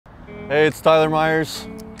Hey, it's Tyler Myers,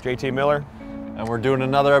 J.T Miller, and we're doing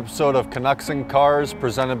another episode of Canucks and Cars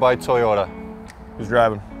presented by Toyota. Who's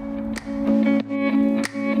driving?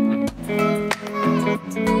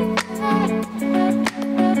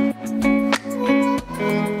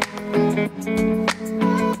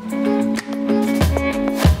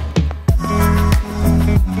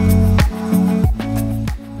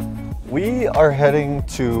 We are heading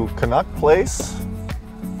to Canuck Place,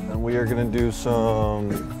 and we are going to do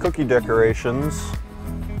some cookie decorations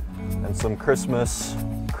and some Christmas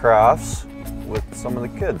crafts with some of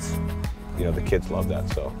the kids. You know, the kids love that,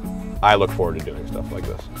 so I look forward to doing stuff like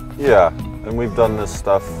this. Yeah, and we've done this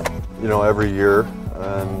stuff, you know, every year,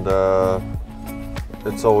 and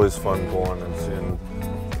it's always fun going and seeing,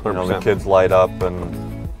 you know, the kids light up,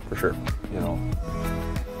 and for sure, you know.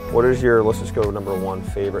 What is your, let's just go to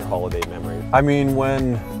 #1 favorite holiday memory? I mean,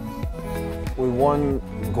 when we won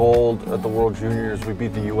gold at the World Juniors, we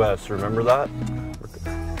beat the U.S. Remember that?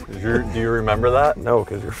 Do you remember that? No,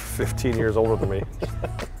 because you're 15 years older than me.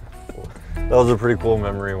 That was a pretty cool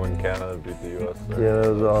memory when Canada beat the U.S. there. Yeah,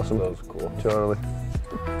 that was awesome. That was cool. Totally.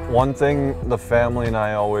 One thing the family and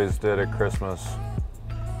I always did at Christmas,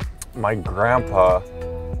 my grandpa,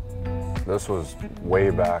 this was way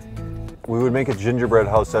back, we would make a gingerbread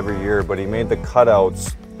house every year, but he made the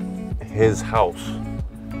cutouts his house.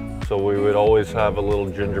 So we would always have a little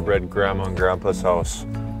gingerbread grandma and grandpa's house.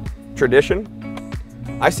 Tradition?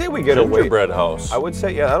 I say we get a gingerbread house. I would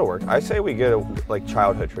say, yeah, that'll work. I say we get a like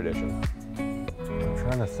childhood tradition. I'm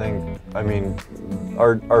trying to think. I mean,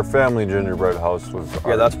 our family gingerbread house was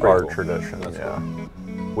our cool. tradition. That's yeah. Cool.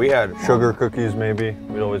 We had sugar cookies, maybe.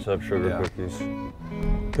 We'd always have sugar cookies.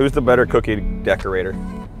 Who's the better cookie decorator?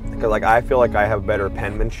 Because like I feel like I have better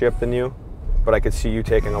penmanship than you, but I could see you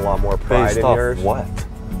taking a lot more pride in yours. Based off what?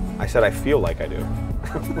 I said I feel like I do.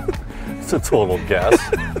 It's a total guess.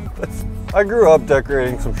 I grew up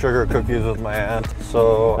decorating some sugar cookies with my aunt,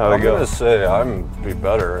 so I'm gonna say I'm be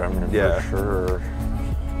better. I mean, for sure.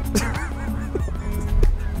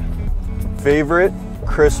 Favorite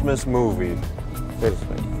Christmas movie?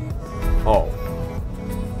 Oh,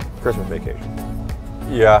 Christmas Vacation.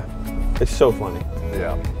 Yeah. It's so funny.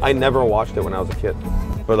 Yeah. I never watched it when I was a kid.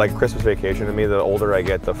 But like Christmas Vacation, to me, the older I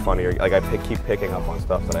get, the funnier. Like I keep picking up on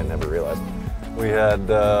stuff that I never realized. We had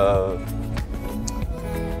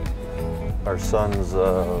our son's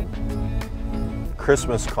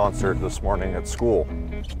Christmas concert this morning at school.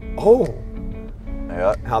 Oh.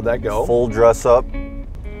 Yeah. How'd that go? Full dress up.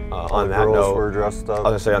 On that note, were dressed up.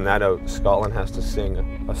 I was gonna say on that note, Scotland has to sing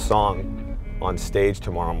a song on stage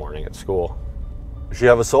tomorrow morning at school. Does she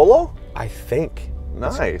have a solo? I think.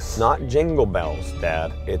 Nice. It's not Jingle Bells,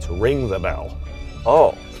 Dad. It's Ring the Bell.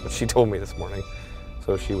 Oh. That's what she told me this morning.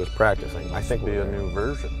 So she was practicing. I think it'll be a new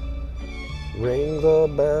version. Ring the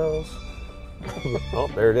bells. Oh,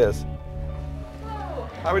 there it is. Hello.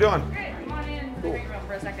 How we doing? Great. Come on in the green room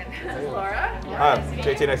for a second. This is Laura. Hi,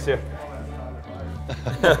 JT, nice to see you.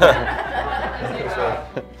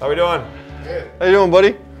 How we doing? Good. How you doing,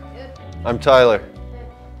 buddy? Good. I'm Tyler.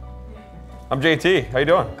 I'm JT. How you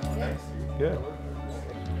doing? Good.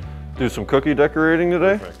 Do some cookie decorating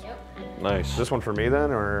today? Yep. Nice. Is this one for me then,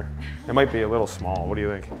 or it might be a little small? What do you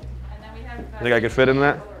think? And then we have, think I could fit in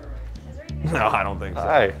that? No, I don't think so.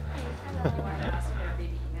 Hi.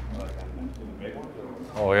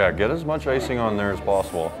 Oh yeah, get as much icing on there as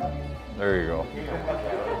possible. There you go.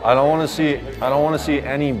 I don't want to see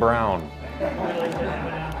any brown. So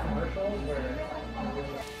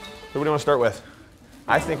what do you want to start with?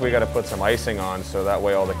 I think we got to put some icing on so that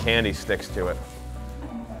way all the candy sticks to it.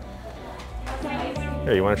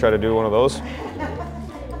 Here, you want to try to do one of those?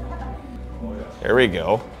 There we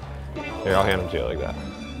go. Here, I'll hand them to you like that.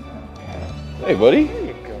 Hey, buddy. There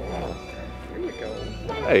you go. There you go.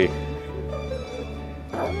 Hey.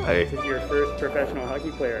 Hey. This is your first professional hockey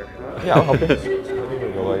player, huh? Yeah, I'll help you.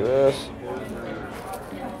 Go like this.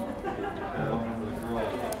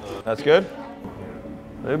 That's good?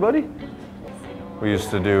 Hey, buddy. We used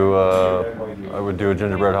to do, I would do a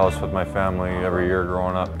gingerbread house with my family every year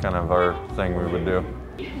growing up, kind of our thing we would do.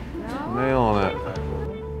 Nailing it.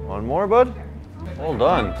 One more, bud? Well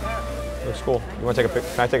done. Looks cool. You want to take a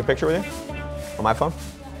can I take a picture with you? On my phone?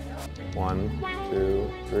 1,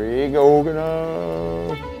 2, 3, go,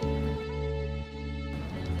 go.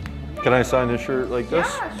 Can I sign this shirt like this?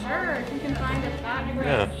 Yeah, sure. If you can find it, that'd be great.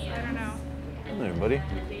 Yeah. I don't know. There, buddy.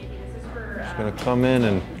 This is for, Just gonna come in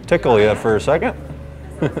and tickle you for a second.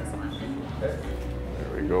 There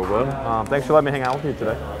we go, bud. Thanks for letting me hang out with you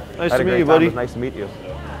today. Nice to meet you, buddy. It was nice to meet you.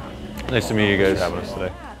 Nice to meet you guys. Thanks for having us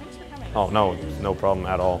today. thanks for coming. Oh, no problem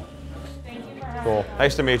at all. Thank you. Cool.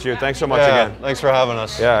 Nice to meet you. Thanks so much Yeah, again. thanks for having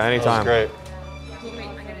us. Yeah, anytime. That was great. Wait,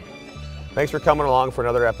 I got it. Thanks for coming along for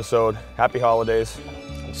another episode. Happy holidays.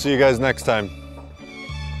 See you guys next time.